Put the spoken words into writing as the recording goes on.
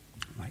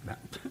like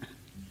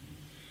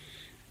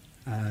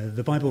that.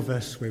 The Bible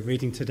verse we're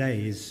reading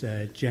today is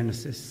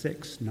Genesis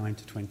 6, 9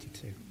 to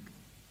 22.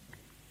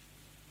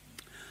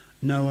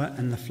 Noah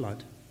and the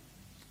flood.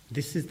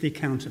 This is the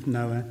account of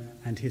Noah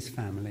and his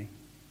family.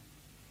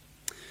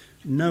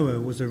 Noah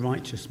was a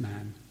righteous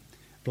man,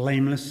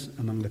 blameless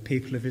among the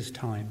people of his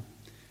time,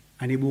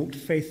 and he walked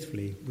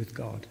faithfully with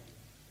God.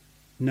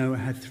 Noah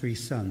had 3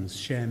 sons,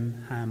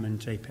 Shem, Ham, and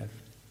Japheth.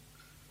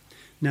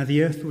 Now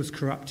the earth was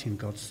corrupt in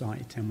God's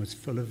sight and was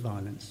full of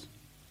violence.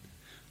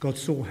 God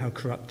saw how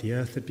corrupt the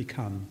earth had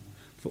become,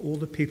 for all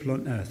the people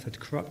on earth had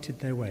corrupted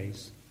their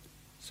ways.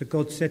 So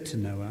God said to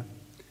Noah,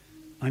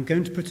 I'm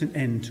going to put an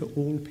end to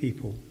all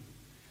people,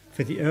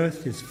 for the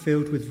earth is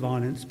filled with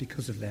violence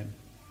because of them.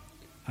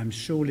 I'm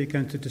surely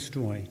going to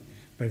destroy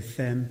both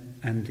them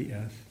and the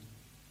earth.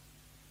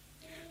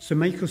 So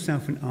make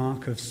yourself an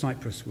ark of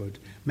cypress wood,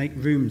 make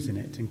rooms in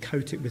it, and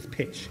coat it with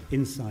pitch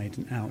inside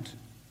and out.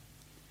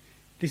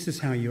 This is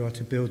how you are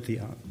to build the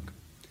ark.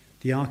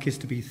 The ark is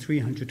to be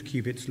 300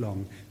 cubits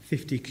long,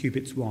 50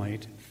 cubits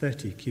wide,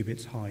 30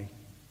 cubits high.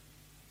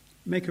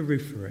 Make a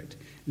roof for it,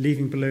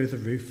 leaving below the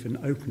roof an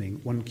opening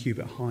 1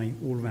 cubit high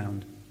all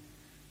round.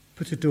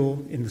 Put a door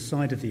in the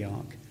side of the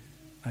ark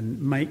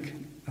and make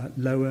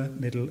lower,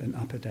 middle and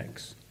upper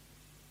decks.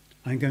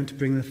 I'm going to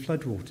bring the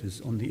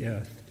floodwaters on the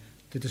earth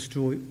to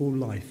destroy all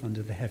life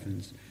under the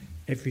heavens,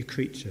 every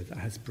creature that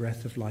has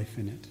breath of life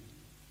in it.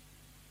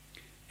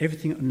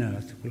 Everything on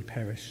earth will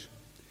perish,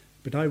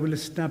 but I will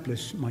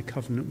establish my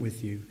covenant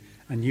with you,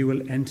 and you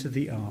will enter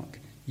the ark,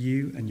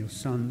 you and your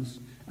sons,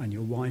 and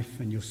your wife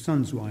and your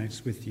sons'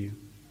 wives with you.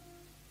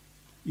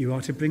 You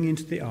are to bring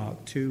into the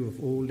ark 2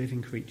 of all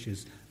living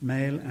creatures,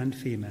 male and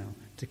female,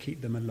 to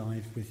keep them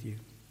alive with you.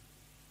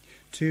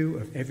 2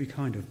 of every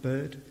kind of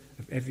bird,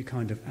 of every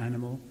kind of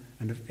animal,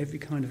 and of every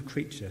kind of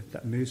creature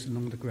that moves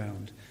along the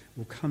ground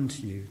will come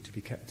to you to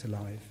be kept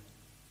alive.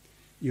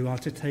 You are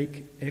to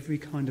take every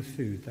kind of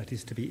food that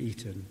is to be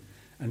eaten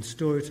and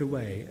store it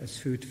away as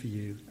food for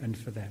you and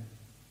for them.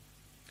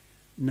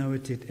 Noah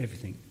did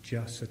everything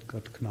just as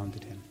God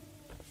commanded him.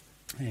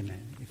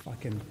 Amen. If I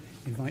can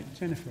invite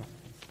Jennifer up.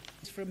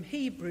 It's from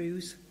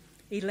Hebrews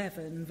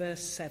 11,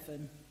 verse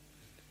 7.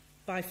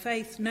 By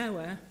faith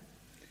Noah,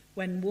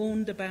 when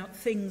warned about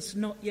things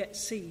not yet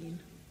seen,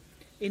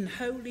 in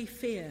holy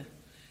fear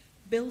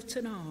built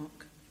an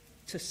ark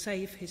to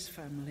save his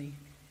family.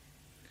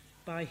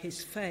 By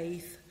his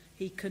faith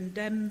he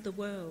condemned the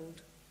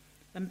world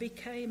and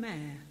became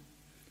heir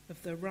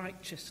of the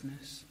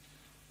righteousness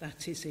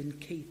that is in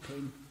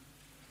keeping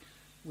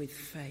with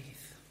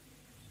faith.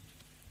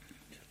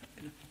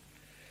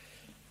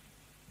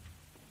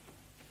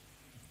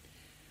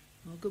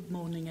 Well, good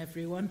morning,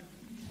 everyone.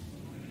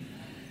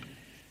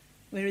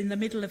 We're in the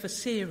middle of a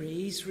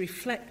series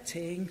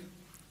reflecting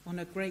on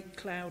a great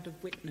cloud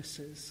of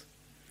witnesses.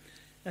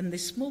 And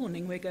this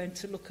morning we're going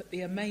to look at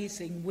the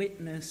amazing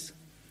witness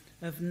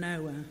of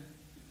Noah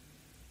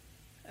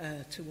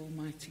to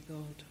Almighty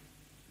God.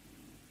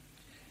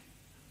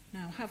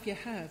 Now, have you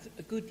had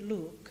a good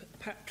look at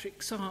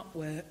Patrick's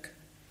artwork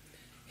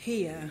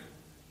here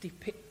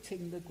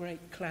depicting the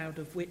great cloud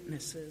of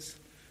witnesses?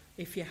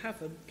 If you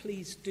haven't,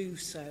 please do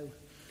so.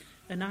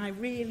 And I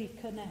really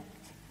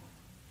connect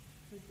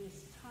with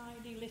this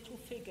tiny little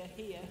figure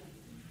here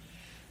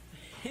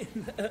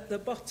at the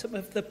bottom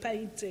of the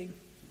painting.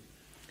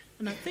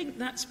 And I think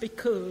that's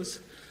because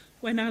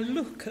when I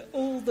look at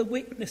all the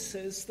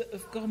witnesses that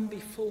have gone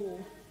before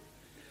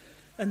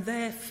and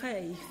their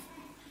faith,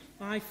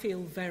 I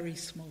feel very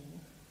small.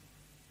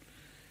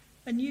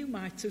 And you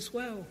might as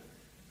well.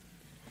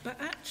 But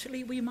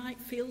actually we might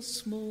feel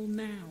small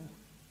now.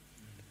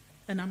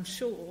 And I'm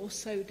sure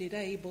so did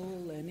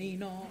Abel and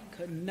Enoch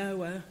and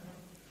Noah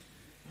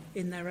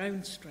in their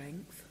own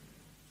strength.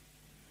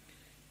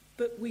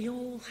 But we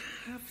all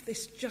have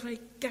this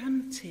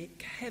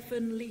gigantic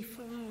heavenly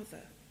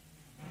Father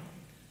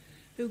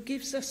who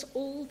gives us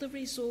all the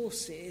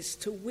resources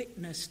to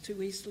witness to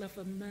his love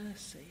and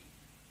mercy.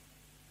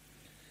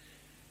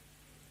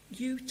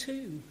 You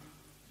too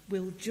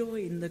will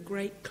join the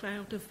great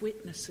cloud of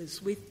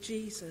witnesses with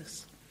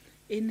Jesus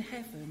in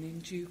heaven in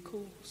due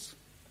course.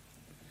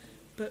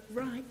 But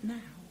right now,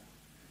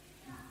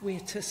 we're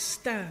to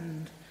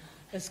stand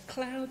as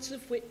clouds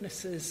of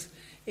witnesses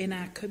in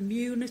our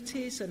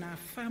communities and our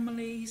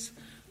families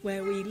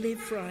where we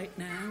live right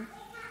now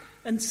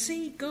and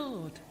see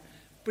God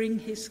bring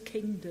his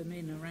kingdom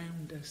in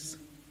around us.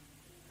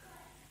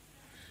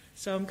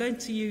 So I'm going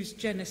to use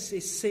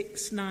Genesis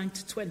 6, 9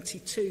 to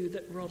 22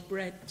 that Rob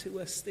read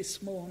to us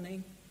this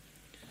morning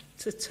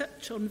to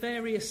touch on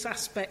various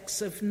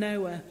aspects of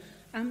Noah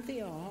and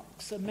the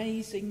ark's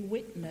amazing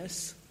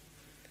witness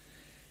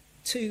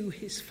to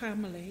his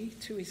family,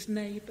 to his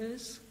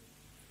neighbours,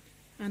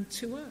 and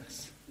to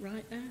us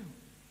right now.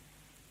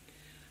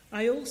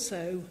 I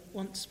also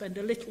want to spend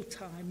a little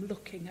time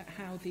looking at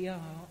how the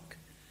ark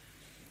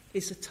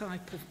is a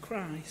type of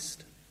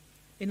Christ.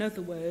 In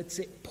other words,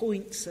 it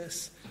points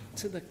us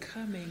to the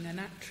coming and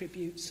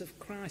attributes of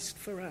Christ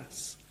for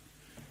us.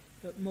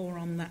 But more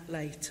on that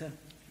later.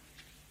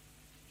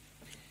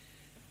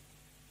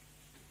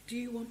 Do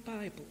you want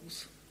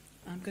Bibles?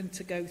 I'm going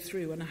to go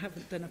through, and I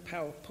haven't done a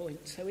PowerPoint,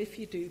 so if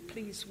you do,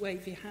 please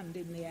wave your hand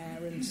in the air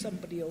and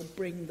somebody will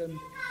bring them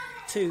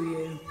to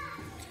you.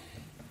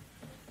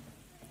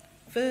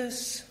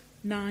 Verse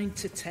 9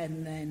 to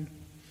 10 then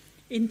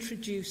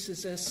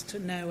introduces us to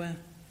Noah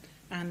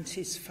and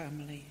his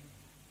family.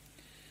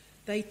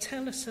 They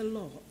tell us a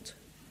lot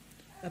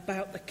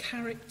about the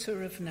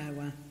character of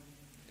Noah.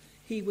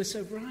 He was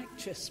a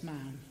righteous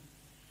man,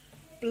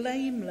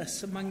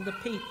 blameless among the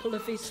people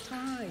of his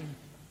time,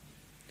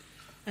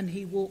 and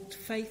he walked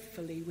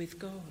faithfully with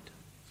God.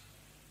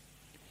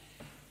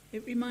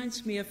 It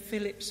reminds me of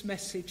Philip's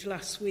message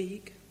last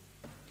week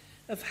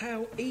of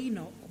how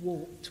Enoch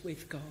walked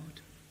with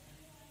God.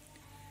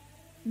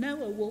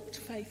 Noah walked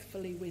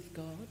faithfully with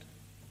God.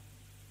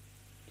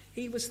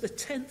 He was the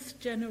 10th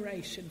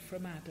generation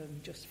from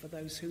Adam, just for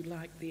those who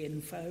like the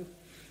info.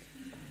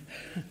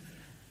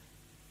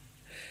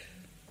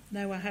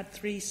 Noah had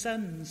 3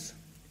 sons,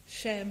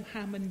 Shem,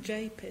 Ham and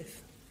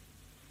Japheth.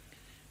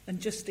 And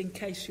just in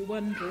case you're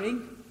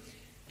wondering,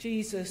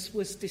 Jesus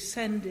was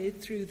descended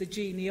through the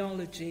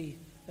genealogy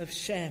of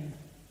Shem.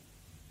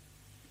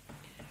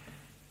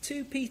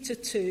 2 Peter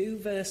 2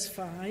 verse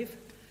 5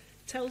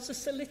 tells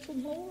us a little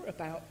more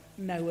about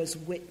Noah's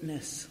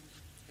witness.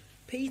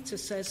 Peter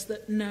says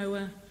that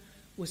Noah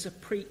was a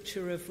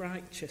preacher of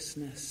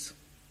righteousness.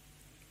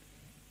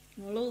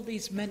 Well, all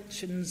these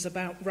mentions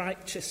about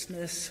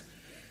righteousness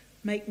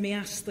make me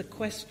ask the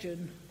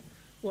question,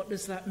 what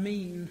does that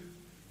mean?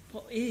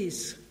 What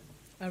is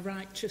a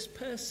righteous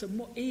person?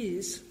 What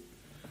is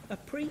a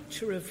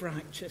preacher of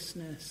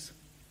righteousness?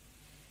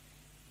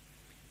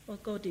 Well,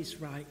 God is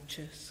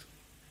righteous.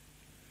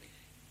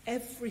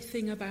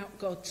 Everything about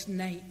God's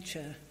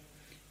nature,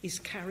 his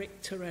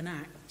character and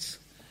acts,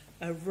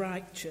 are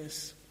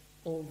righteous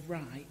or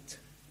right.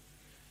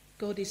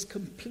 God is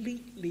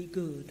completely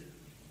good.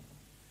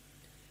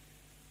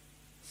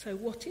 So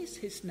what is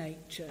his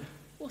nature?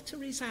 What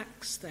are his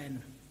acts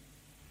then?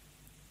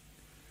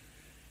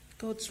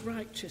 God's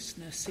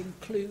righteousness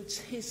includes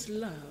his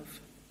love,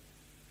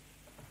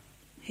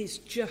 his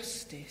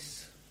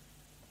justice,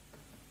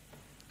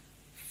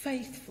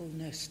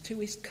 faithfulness to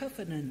his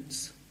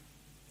covenants,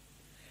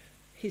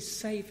 his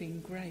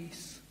saving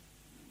grace,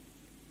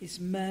 his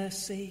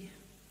mercy,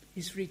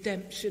 his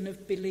redemption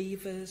of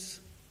believers,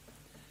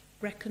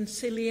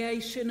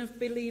 reconciliation of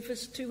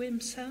believers to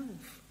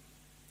himself,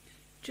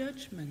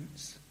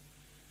 judgments,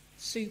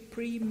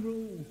 supreme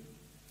rule,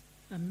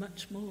 and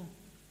much more.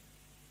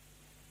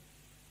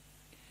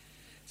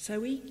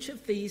 So each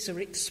of these are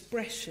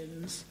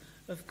expressions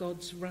of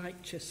God's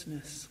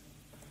righteousness.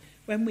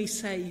 When we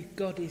say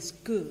God is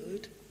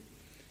good,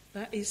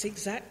 that is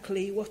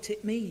exactly what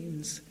it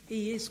means.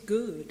 He is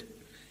good.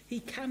 He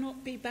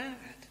cannot be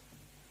bad.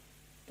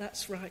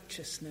 That's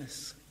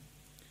righteousness.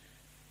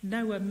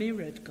 Noah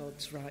mirrored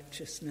God's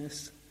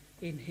righteousness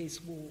in his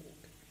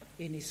walk,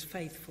 in his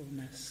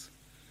faithfulness,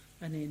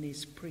 and in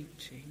his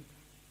preaching.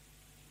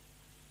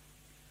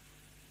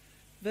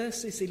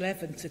 Verses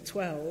 11 to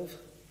 12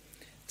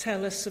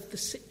 tell us of the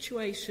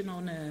situation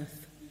on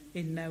earth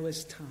in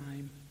Noah's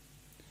time.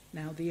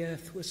 Now the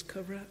earth was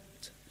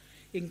corrupt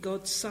in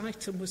God's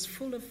sight and was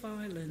full of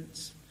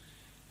violence.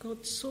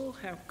 God saw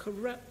how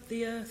corrupt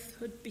the earth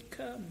had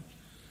become,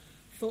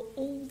 for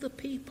all the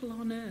people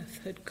on earth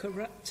had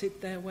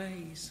corrupted their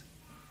ways.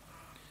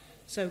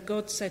 So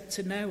God said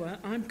to Noah,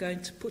 I'm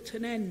going to put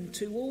an end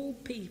to all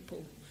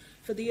people,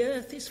 for the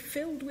earth is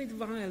filled with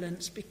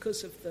violence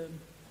because of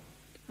them.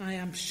 I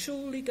am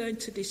surely going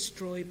to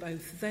destroy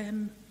both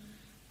them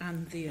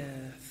and the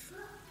earth.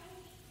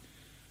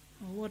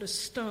 Oh, what a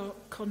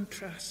stark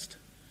contrast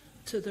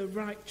to the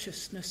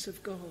righteousness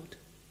of God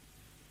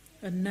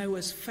and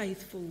Noah's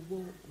faithful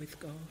walk with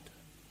God.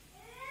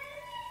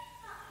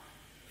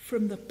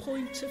 From the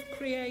point of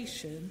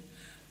creation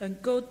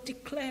and God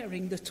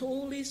declaring that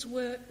all his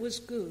work was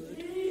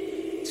good,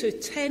 to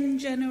 10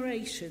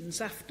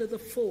 generations after the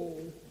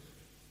fall,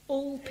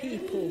 all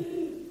people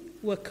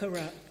were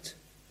corrupt.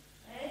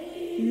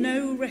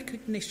 No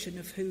recognition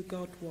of who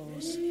God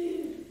was,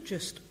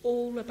 just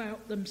all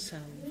about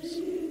themselves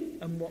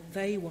and what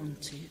they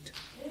wanted.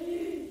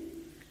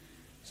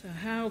 So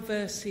how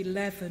verse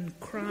 11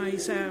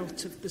 cries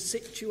out of the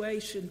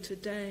situation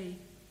today.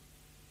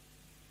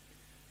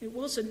 It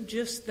wasn't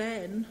just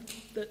then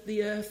that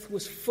the earth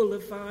was full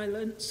of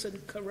violence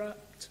and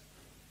corrupt.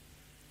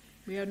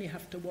 We only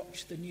have to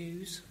watch the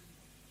news.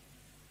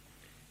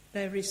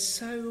 There is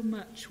so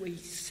much we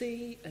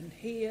see and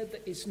hear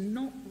that is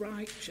not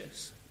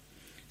righteous.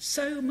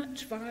 So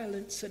much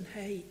violence and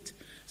hate.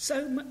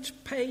 So much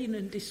pain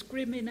and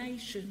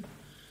discrimination.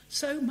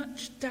 So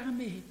much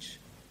damage.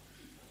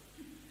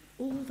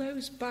 All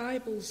those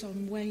Bibles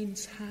on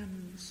Wayne's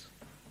hands.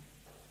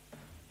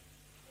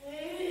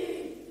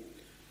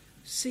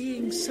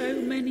 Seeing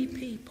so many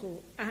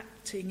people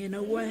acting in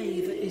a way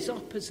that is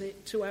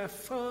opposite to our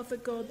Father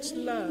God's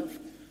love,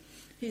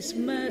 his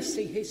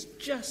mercy, his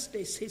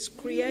justice, his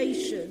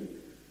creation,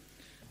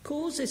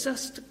 causes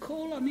us to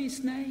call on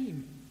his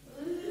name,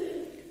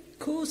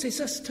 causes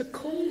us to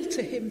call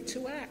to him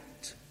to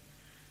act,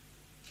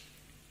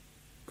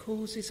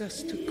 causes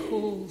us to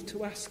call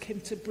to ask him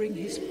to bring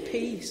his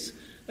peace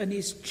and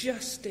his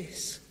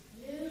justice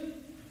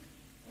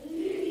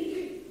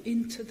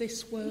into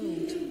this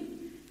world,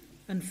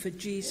 and for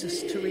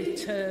Jesus to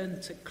return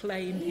to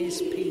claim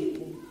his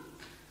people.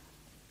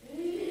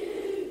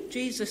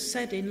 Jesus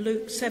said in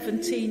Luke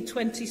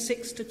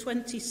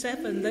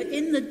 17:26-27 that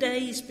in the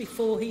days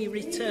before he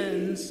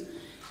returns,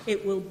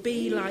 it will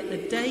be like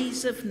the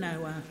days of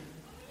Noah.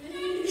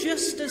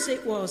 Just as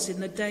it was in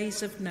the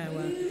days of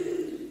Noah,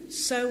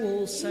 so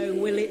also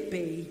will it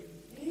be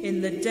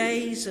in the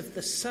days of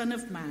the Son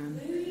of Man.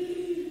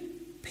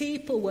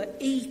 People were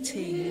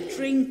eating,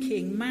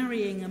 drinking,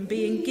 marrying, and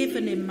being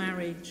given in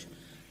marriage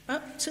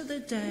up to the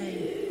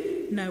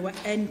day Noah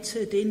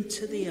entered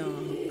into the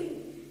ark.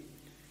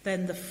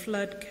 Then the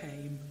flood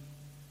came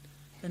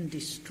and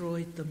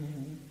destroyed them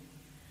all.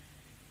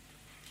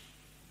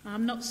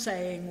 I'm not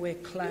saying we're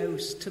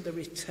close to the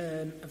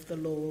return of the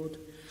Lord.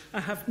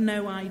 I have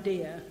no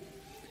idea.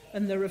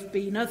 And there have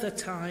been other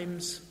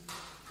times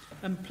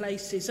and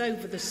places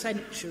over the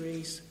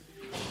centuries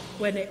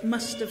when it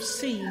must have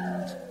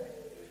seemed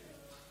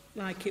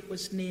like it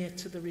was near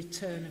to the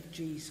return of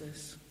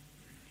Jesus.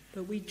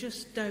 But we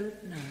just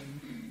don't know.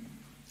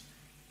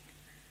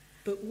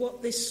 But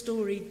what this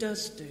story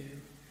does do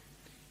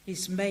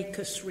is make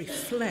us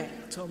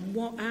reflect on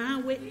what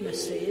our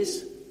witness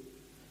is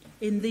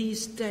in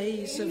these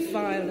days of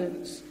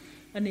violence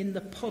and in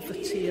the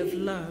poverty of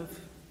love.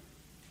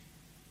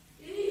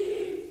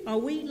 Are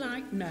we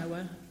like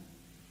Noah,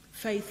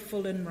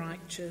 faithful and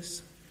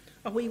righteous?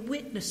 Are we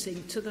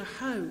witnessing to the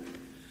hope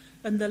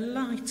and the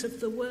light of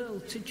the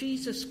world, to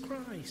Jesus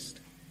Christ?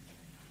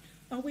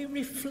 Are we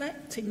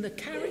reflecting the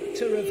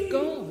character of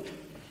God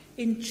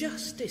in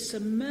justice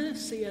and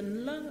mercy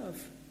and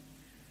love?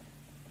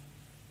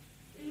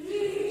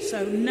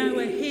 So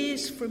Noah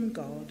hears from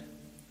God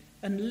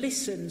and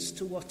listens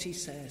to what he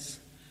says.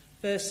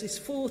 Verses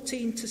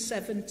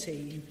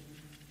 14-17.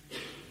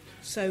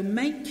 So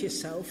make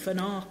yourself an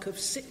ark of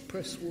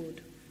cypress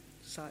wood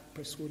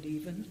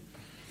even.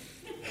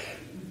 I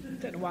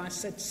don't know why I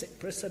said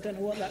cypress. I don't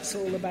know what that's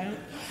all about.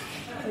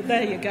 But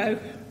there you go.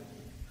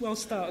 We'll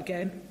start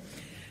again.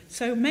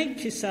 So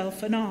make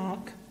yourself an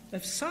ark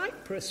of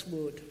cypress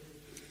wood.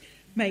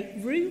 Make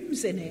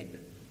rooms in it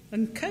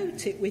and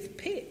coat it with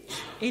pitch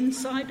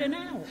inside and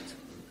out.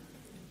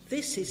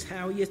 This is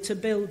how you're to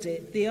build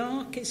it. The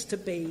ark is to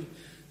be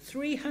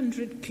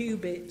 300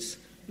 cubits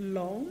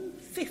long,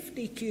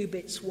 50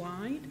 cubits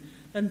wide,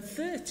 and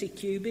 30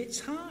 cubits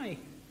high.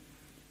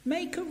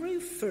 Make a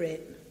roof for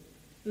it,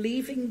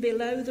 leaving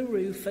below the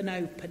roof an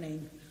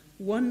opening,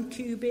 1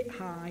 cubit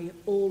high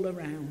all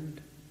around.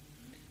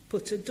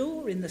 Put a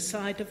door in the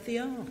side of the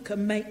ark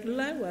and make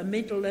lower,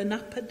 middle and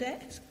upper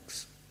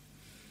decks.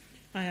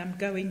 I am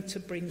going to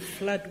bring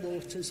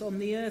floodwaters on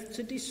the earth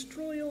to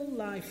destroy all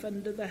life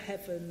under the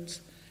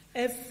heavens,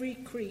 every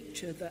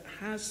creature that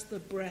has the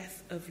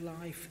breath of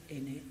life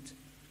in it.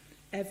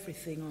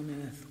 Everything on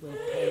earth will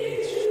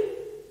perish.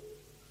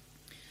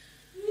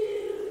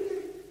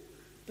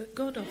 But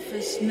God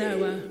offers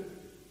Noah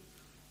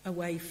a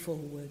way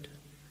forward.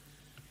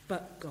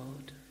 But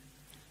God.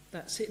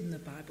 That's it in the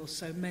Bible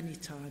so many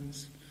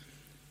times.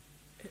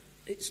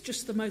 It's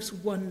just the most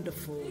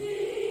wonderful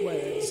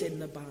words in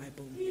the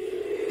Bible.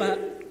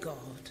 But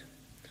God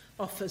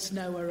offers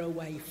Noah a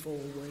way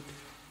forward,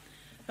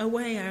 a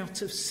way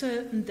out of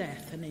certain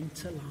death and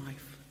into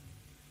life.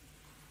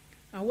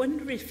 I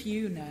wonder if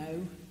you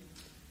know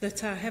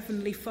that our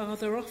Heavenly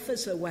Father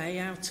offers a way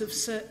out of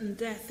certain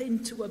death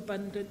into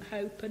abundant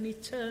hope and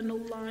eternal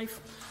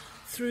life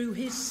through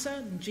his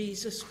Son,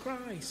 Jesus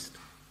Christ.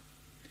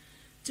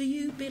 Do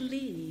you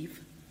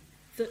believe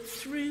that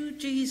through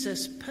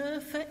Jesus'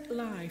 perfect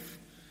life,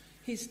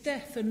 his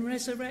death and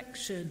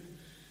resurrection,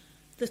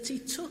 that he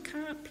took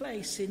our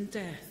place in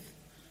death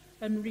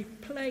and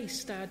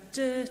replaced our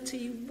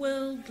dirty,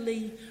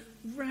 worldly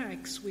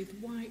rags with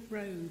white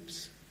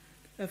robes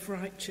of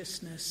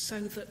righteousness,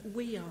 so that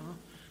we are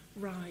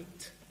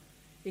right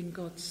in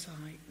God's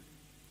sight?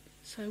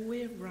 So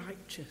we're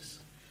righteous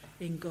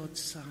in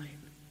God's sight.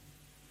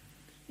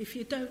 If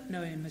you don't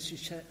know him as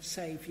your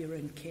Saviour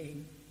and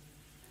King,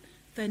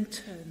 then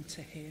turn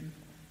to him.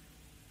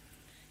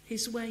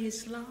 His way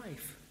is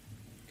life.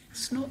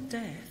 It's not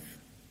death.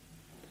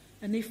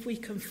 And if we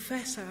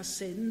confess our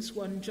sins,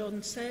 1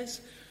 John says,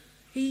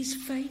 he's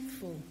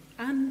faithful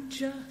and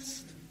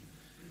just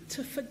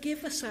to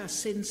forgive us our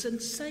sins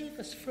and save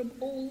us from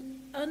all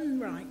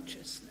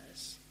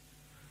unrighteousness.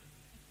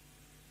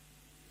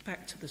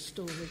 Back to the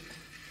story.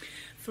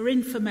 For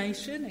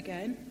information,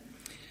 again,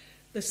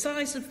 the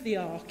size of the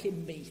ark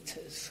in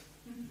metres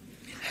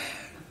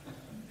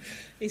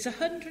is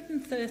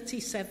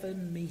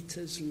 137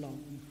 metres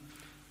long,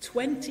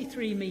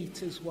 23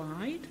 metres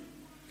wide,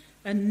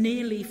 and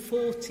nearly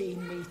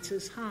 14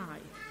 metres high.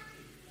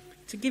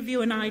 To give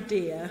you an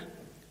idea,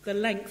 the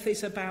length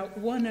is about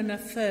 1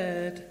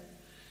 1/3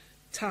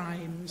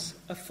 times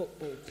a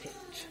football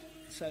pitch.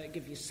 So to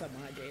give you some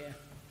idea.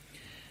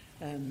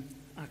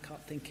 I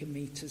can't think in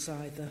metres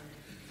either.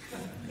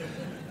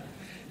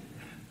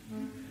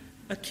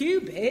 A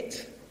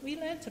cubit, we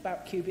learnt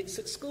about cubits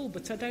at school,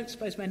 but I don't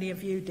suppose many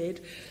of you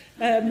did.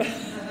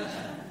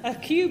 A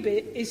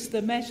cubit is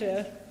the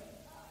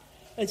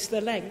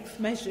length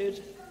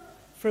measured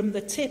from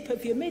the tip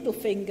of your middle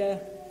finger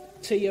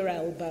to your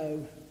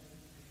elbow.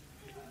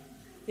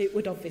 It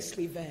would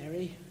obviously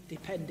vary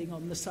depending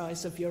on the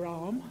size of your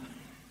arm.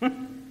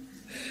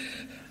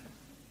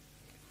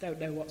 Don't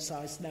know what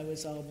size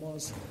Noah's arm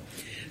was.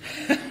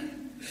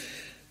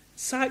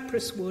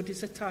 Cypress wood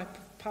is a type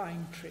of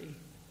pine tree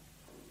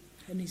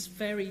and is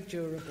very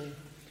durable,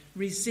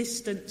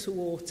 resistant to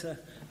water,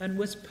 and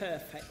was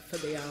perfect for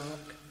the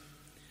ark.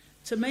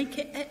 To make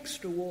it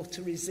extra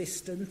water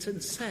resistant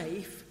and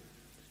safe,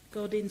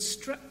 God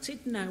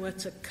instructed Noah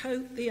to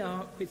coat the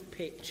ark with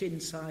pitch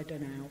inside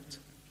and out.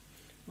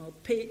 Well,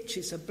 pitch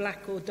is a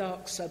black or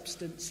dark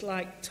substance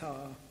like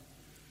tar,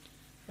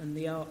 and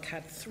the ark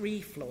had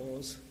 3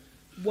 floors,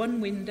 1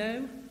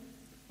 window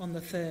on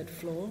the 3rd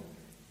floor,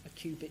 a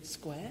cubit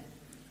square,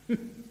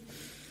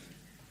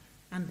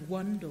 and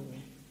 1 door.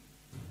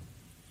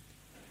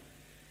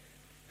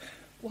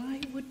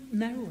 Why would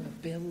Noah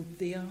build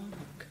the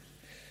ark?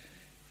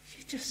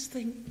 You just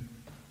think,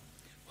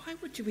 why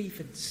would you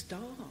even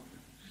start?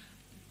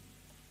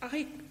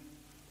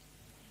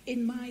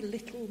 In my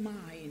little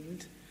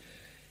mind,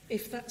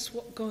 if that's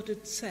what God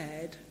had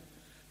said,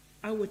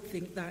 I would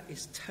think that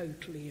is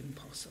totally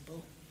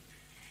impossible.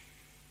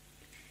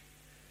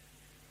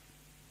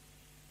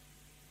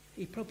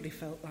 He probably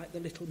felt like the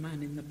little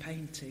man in the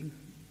painting.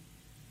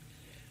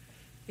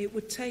 It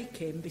would take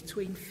him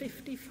between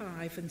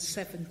 55 and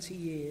 70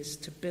 years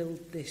to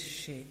build this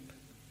ship.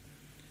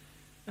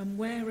 And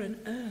where on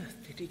earth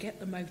did he get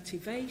the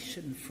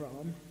motivation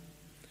from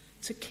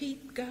to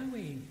keep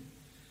going,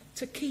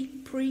 to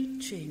keep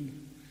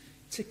preaching,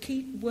 to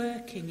keep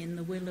working in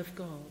the will of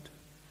God?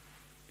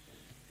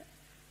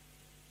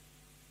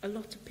 A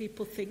lot of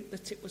people think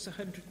that it was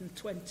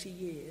 120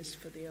 years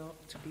for the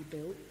ark to be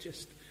built,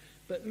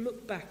 but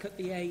look back at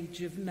the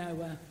age of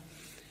Noah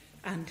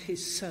and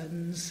his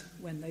sons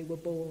when they were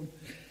born,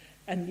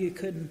 and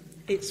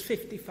it's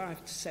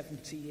 55 to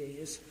 70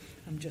 years.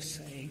 I'm just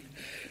saying.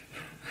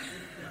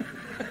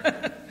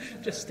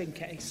 Just in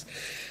case.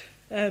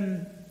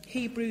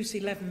 Hebrews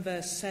 11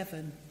 verse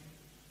 7.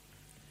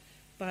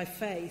 By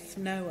faith,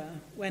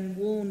 Noah, when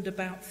warned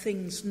about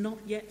things not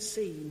yet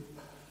seen,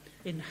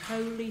 in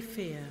holy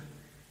fear,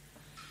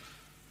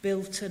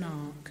 built an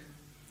ark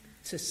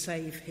to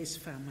save his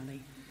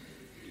family.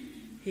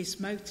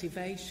 His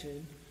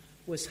motivation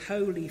was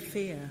holy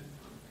fear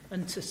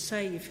and to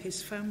save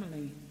his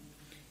family.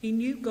 He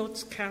knew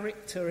God's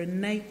character and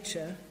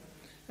nature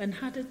and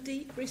had a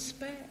deep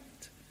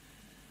respect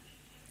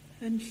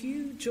and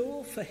huge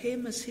awe for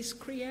him as his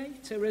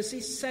creator, as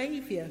his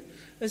saviour,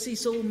 as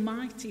his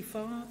almighty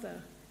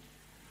Father.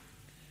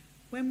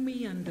 When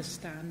we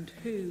understand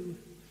who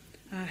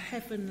our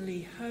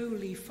heavenly,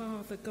 holy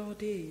Father God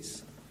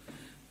is,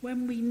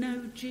 when we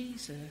know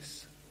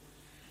Jesus,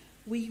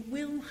 we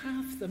will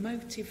have the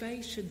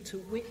motivation to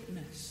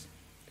witness,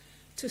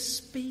 to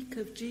speak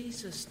of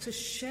Jesus, to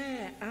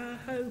share our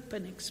hope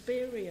and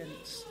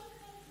experience,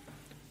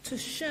 to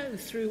show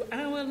through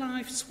our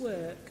life's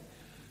work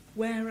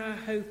where our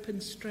hope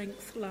and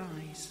strength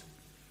lies,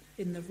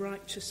 in the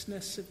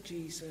righteousness of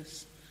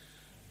Jesus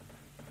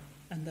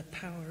and the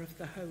power of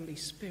the Holy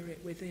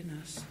Spirit within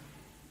us.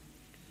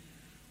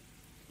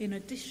 In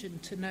addition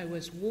to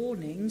Noah's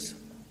warnings,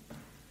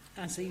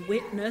 as he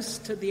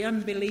witnessed to the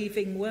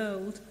unbelieving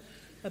world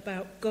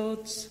about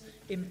God's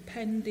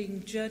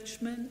impending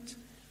judgment,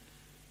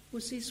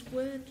 was his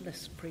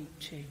wordless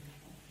preaching.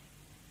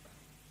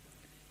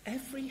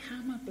 Every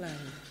hammer blow,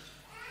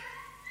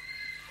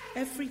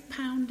 every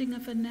pounding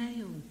of a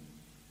nail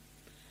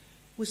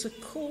was a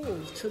call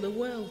to the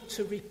world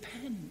to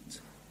repent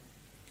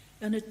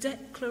and a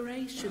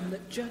declaration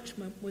that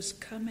judgment was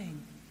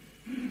coming.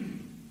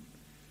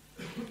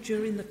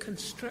 During the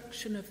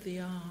construction of the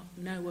ark,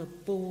 Noah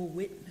bore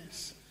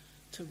witness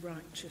to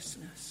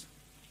righteousness.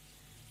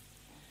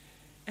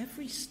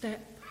 Every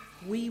step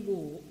we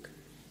walk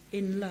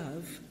in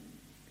love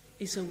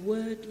is a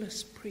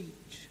wordless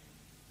preach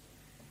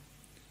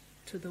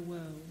to the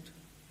world.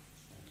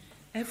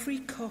 Every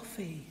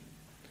coffee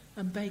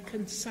and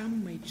bacon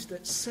sandwich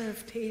that's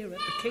served here at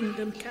the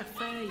Kingdom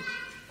Cafe.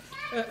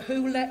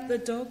 Who let the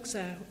dogs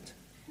out?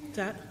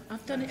 Dad,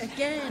 I've done it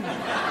again.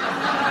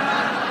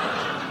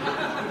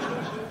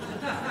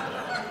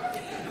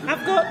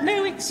 I've got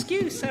no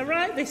excuse. I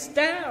write this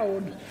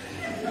down.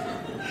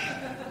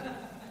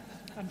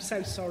 I'm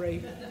so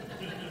sorry.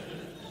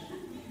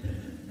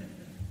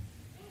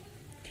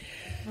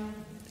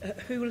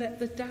 Who let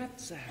the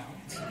dads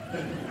out?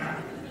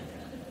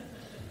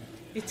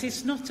 It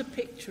is not a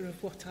picture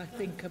of what I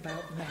think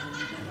about men.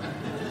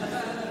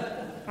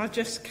 I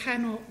just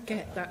cannot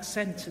get that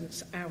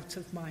sentence out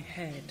of my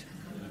head.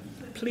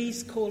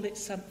 Please call it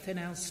something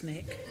else,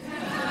 Nick.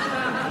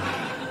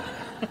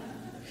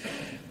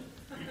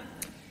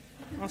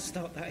 I'll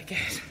start that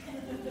again.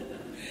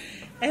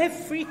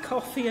 every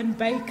coffee and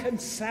bacon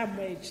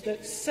sandwich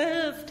that's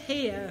served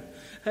here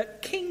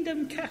at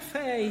Kingdom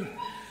Cafe,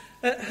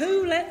 at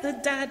Who Let the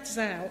Dads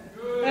Out,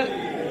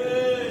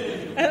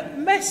 at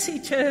Messy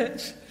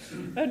Church,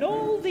 and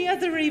all the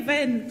other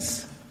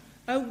events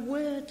are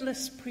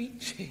wordless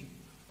preaching.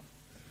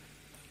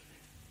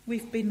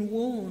 We've been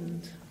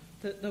warned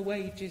that the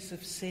wages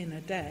of sin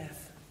are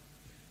death,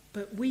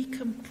 but we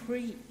can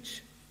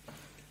preach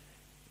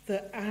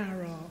that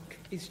our ark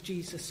is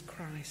Jesus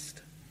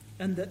Christ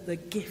and that the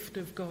gift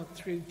of God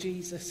through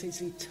Jesus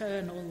is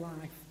eternal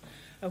life,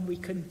 and we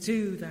can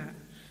do that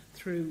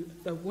through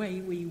the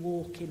way we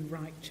walk in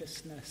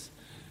righteousness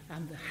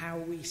and how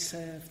we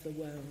serve the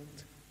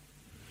world.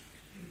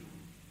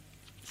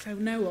 So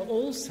Noah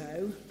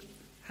also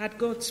had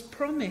God's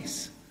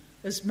promise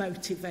as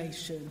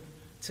motivation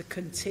to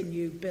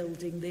continue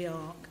building the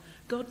ark.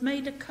 God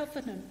made a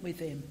covenant with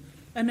him,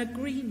 an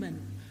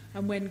agreement.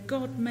 And when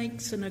God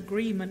makes an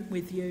agreement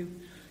with you,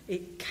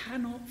 it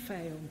cannot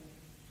fail.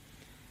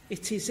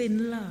 It is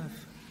in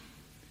love,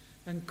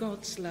 and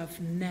God's love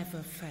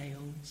never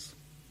fails.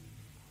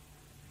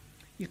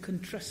 You can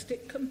trust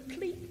it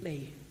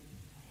completely.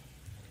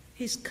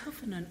 His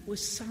covenant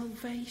was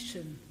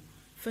salvation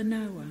for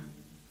Noah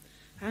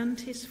and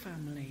his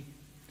family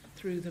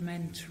through them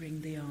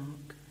entering the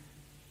ark.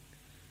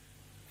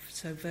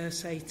 So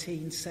verse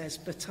 18 says,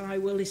 "But I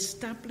will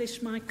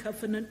establish my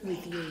covenant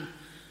with you,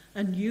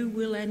 and you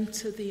will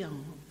enter the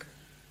ark,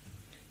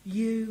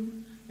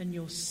 you and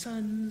your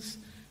sons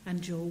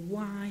and your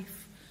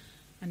wife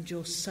and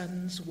your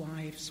sons'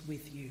 wives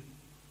with you."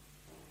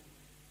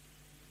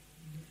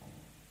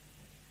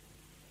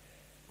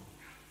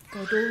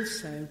 God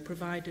also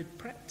provided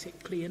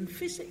practically and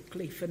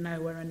physically for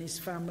Noah and his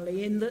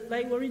family, in that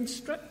they were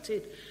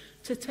instructed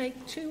to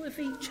take 2 of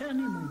each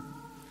animal,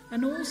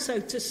 and also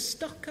to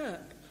stock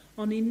up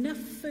on enough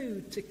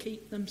food to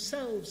keep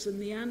themselves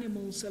and the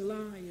animals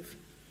alive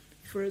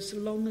for as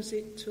long as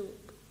it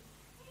took.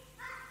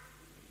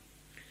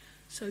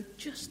 So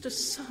just to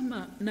sum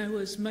up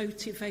Noah's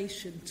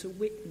motivation to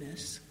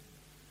witness,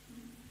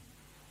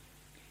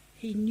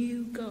 he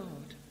knew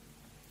God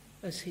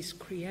as his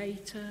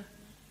creator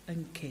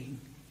and king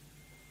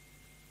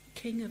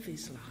of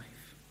his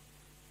life.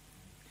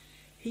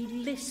 He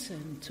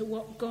listened to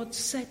what God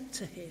said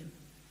to him,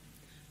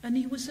 and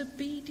he was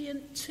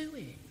obedient to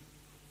it.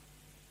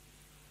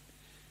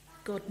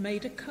 God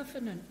made a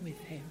covenant with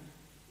him,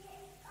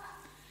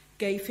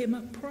 gave him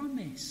a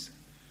promise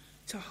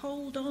to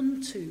hold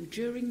on to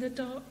during the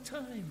dark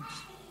times,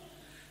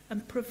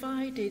 and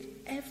provided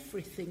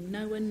everything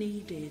Noah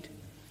needed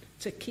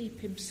to keep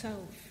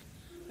himself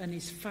and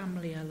his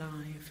family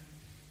alive.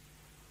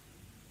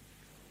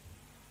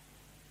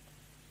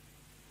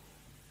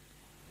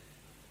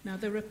 Now,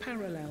 there are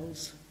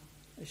parallels,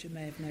 as you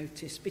may have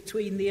noticed,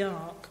 between the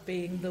ark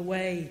being the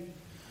way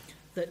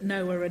that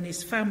Noah and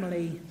his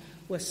family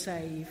were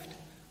saved,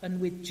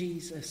 and with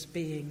Jesus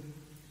being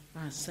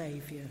our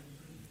Saviour.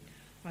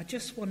 I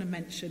just want to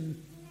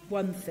mention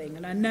one thing,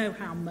 and I know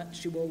how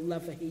much you all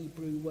love a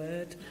Hebrew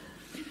word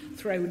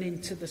thrown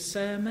into the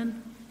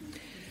sermon,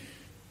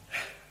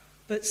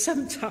 but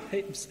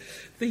sometimes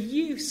the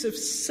use of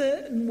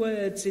certain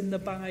words in the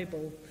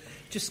Bible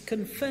just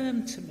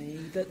confirmed to me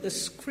that the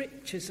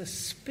scriptures are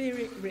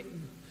spirit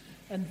written,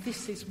 and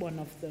this is one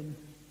of them.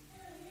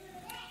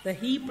 The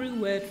Hebrew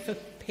word for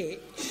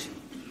pitch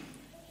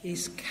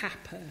is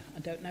kappa. I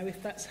don't know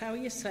if that's how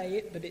you say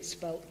it, but it's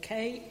spelled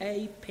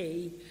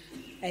Kapphar.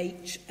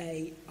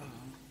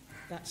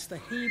 That's the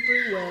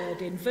Hebrew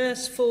word in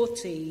verse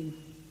 14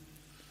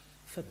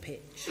 for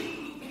pitch.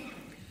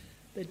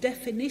 The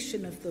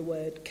definition of the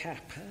word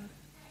kappa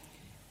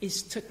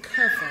is to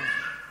cover,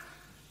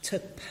 to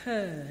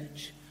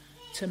purge,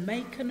 to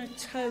make an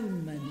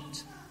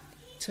atonement,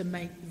 to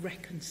make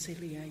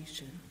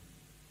reconciliation.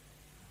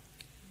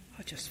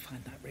 I just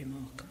find that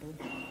remarkable.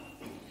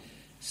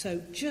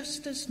 So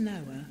just as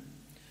Noah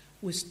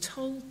was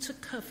told to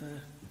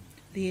cover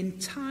the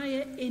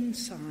entire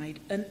inside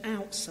and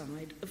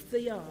outside of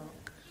the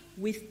ark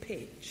with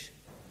pitch,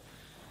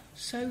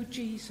 so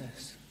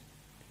Jesus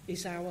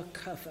is our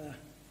cover,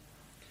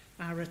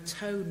 our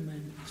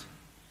atonement,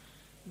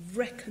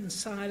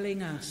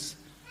 reconciling us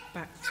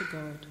back to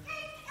God.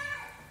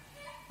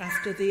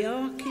 After the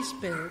ark is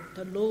built,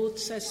 the Lord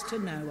says to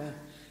Noah,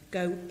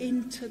 "Go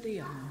into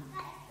the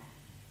ark,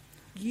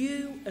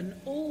 you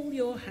and all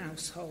your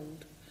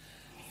household,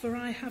 for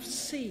I have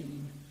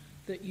seen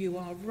that you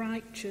are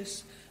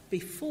righteous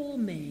before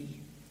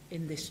me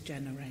in this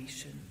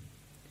generation."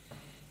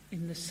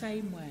 In the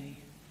same way,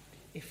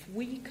 if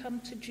we come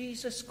to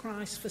Jesus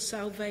Christ for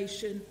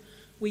salvation,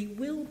 we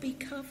will be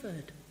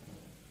covered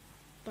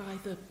by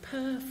the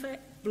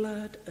perfect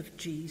blood of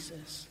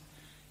Jesus,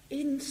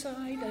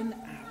 inside and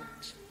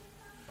out.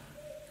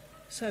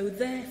 So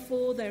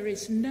therefore there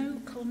is no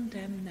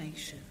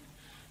condemnation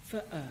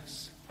for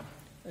us,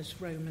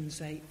 as Romans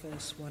 8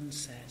 verse 1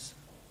 says.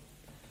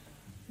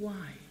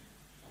 Why?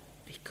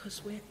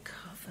 Because we're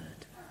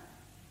covered.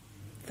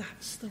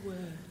 That's the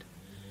word,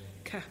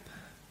 kappa,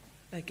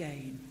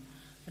 again,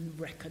 and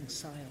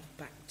reconciled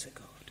back to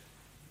God.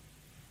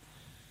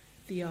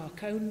 The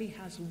ark only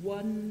has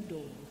one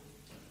door.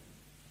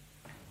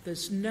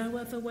 There's no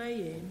other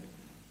way in.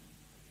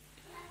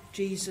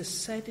 Jesus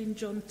said in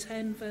John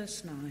 10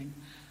 verse 9,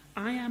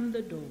 I am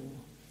the door.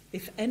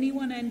 If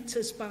anyone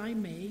enters by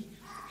me,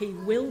 he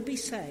will be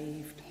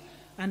saved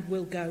and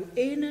will go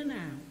in and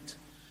out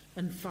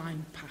and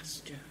find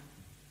pasture.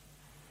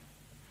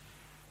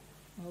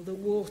 Well, the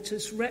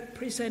waters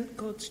represent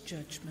God's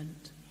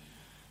judgment,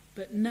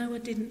 but Noah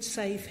didn't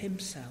save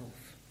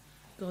himself.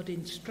 God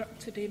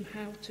instructed him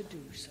how to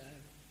do so.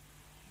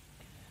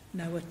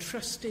 Noah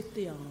trusted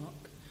the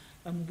ark,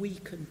 and we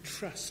can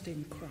trust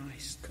in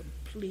Christ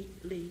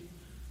completely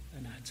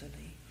and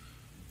utterly.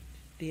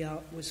 The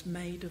ark was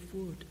made of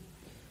wood,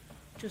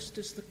 just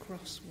as the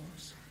cross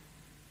was.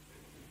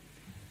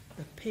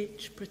 The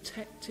pitch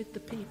protected the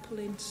people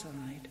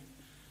inside,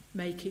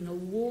 making a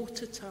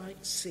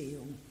watertight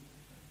seal,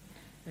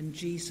 and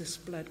Jesus'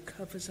 blood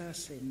covers our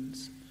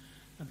sins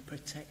and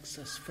protects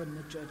us from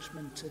the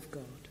judgment of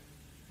God.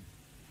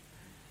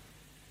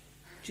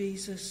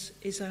 Jesus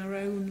is our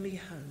only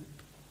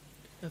hope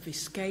of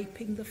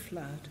escaping the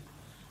flood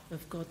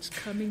of God's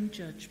coming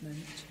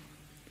judgment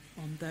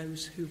on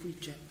those who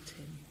reject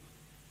him.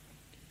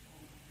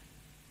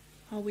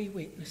 Are we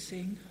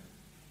witnessing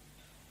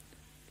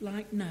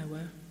like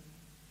Noah,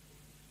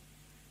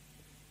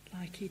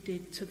 like he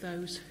did to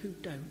those who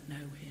don't know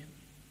him?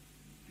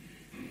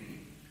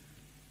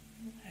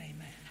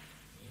 Amen.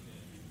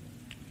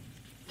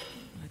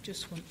 I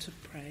just want to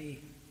pray.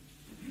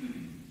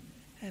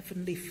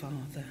 Heavenly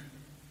Father,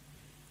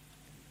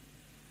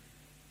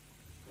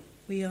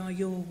 we are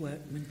your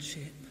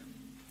workmanship.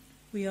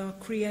 We are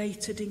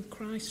created in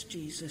Christ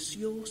Jesus,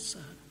 your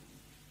Son,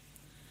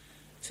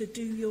 to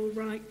do your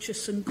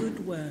righteous and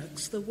good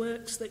works, the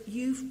works that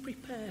you've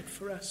prepared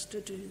for us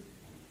to do.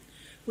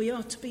 We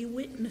are to be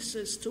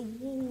witnesses, to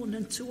warn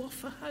and to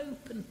offer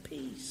hope and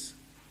peace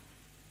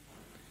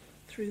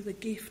through the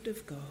gift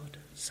of God,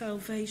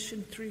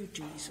 salvation through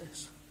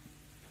Jesus.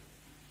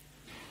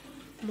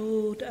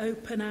 Lord,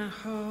 open our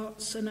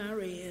hearts and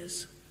our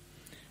ears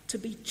to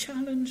be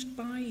challenged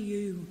by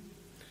you,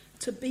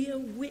 to be a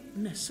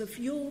witness of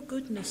your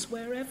goodness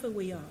wherever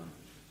we are,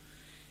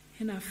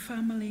 in our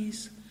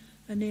families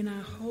and in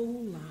our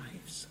whole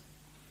lives.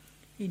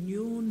 In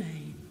your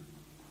name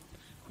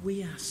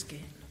we ask it.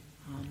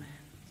 Amen.